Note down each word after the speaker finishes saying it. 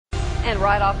And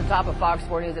right off the top of Fox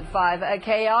 4 News at 5, a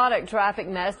chaotic traffic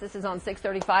mess. This is on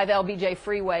 635 LBJ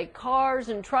Freeway. Cars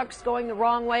and trucks going the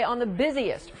wrong way on the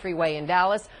busiest freeway in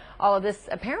Dallas. All of this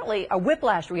apparently a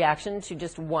whiplash reaction to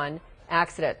just one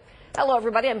accident. Hello,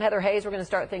 everybody. I'm Heather Hayes. We're going to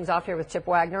start things off here with Chip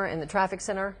Wagner in the traffic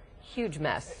center. Huge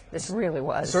mess. This really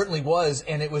was. It certainly was,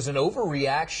 and it was an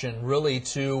overreaction, really,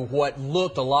 to what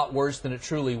looked a lot worse than it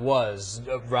truly was.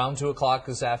 Around 2 o'clock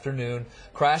this afternoon,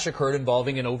 crash occurred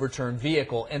involving an overturned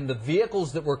vehicle, and the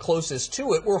vehicles that were closest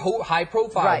to it were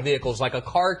high-profile vehicles, like a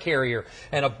car carrier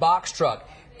and a box truck,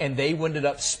 and they ended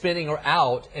up spinning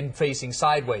out and facing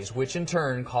sideways, which in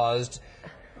turn caused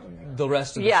the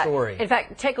rest of the story. In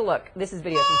fact, take a look. This is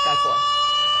video from Sky 4.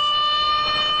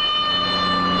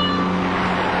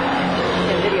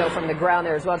 Video from the ground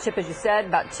there as well. Chip, as you said,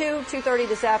 about 2:30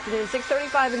 this afternoon,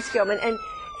 6:35 in Skillman. And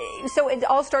so it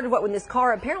all started, when this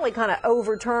car apparently kind of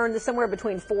overturned somewhere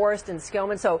between Forest and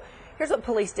Skillman. So here's what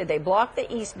police did. They blocked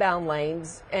the eastbound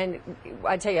lanes, and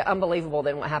I tell you, unbelievable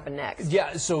then what happened next.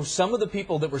 Yeah, so some of the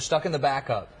people that were stuck in the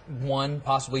backup, one,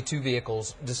 possibly two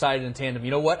vehicles, decided in tandem,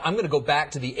 you know what, I'm going to go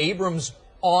back to the Abrams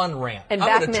on-ramp. I'm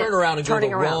going to turn around and go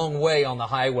the wrong way on the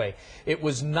highway. It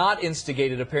was not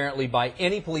instigated, apparently, by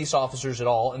any police officers at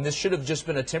all, and this should have just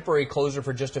been a temporary closure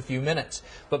for just a few minutes.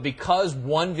 But because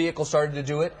one vehicle started to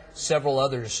do it, several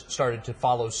others started to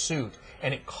follow suit,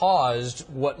 and it caused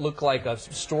what looked like a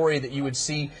story that you would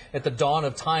see at the dawn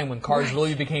of time when cars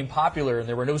really became popular and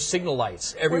there were no signal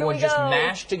lights. Everyone just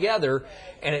mashed together,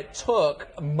 and it took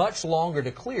much longer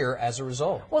to clear as a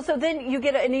result. Well, so then you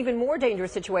get an even more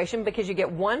dangerous situation because you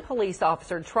get one police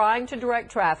officer trying to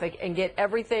direct traffic and get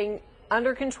everything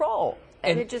under control.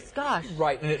 And it just, gosh.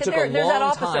 Right, and it took a long there's that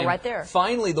officer time. Right there.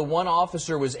 Finally, the one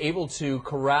officer was able to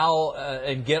corral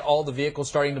and get all the vehicles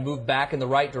starting to move back in the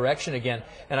right direction again.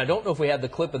 And I don't know if we have the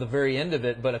clip at the very end of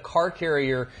it, but a car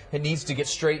carrier needs to get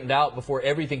straightened out before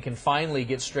everything can finally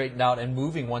get straightened out and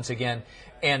moving once again.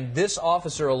 And this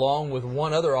officer, along with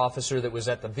one other officer that was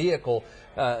at the vehicle,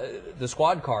 the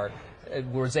squad car,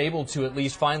 was able to at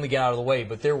least finally get out of the way.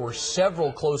 But there were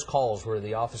several close calls where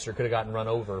the officer could have gotten run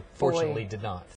over. Fortunately, did not.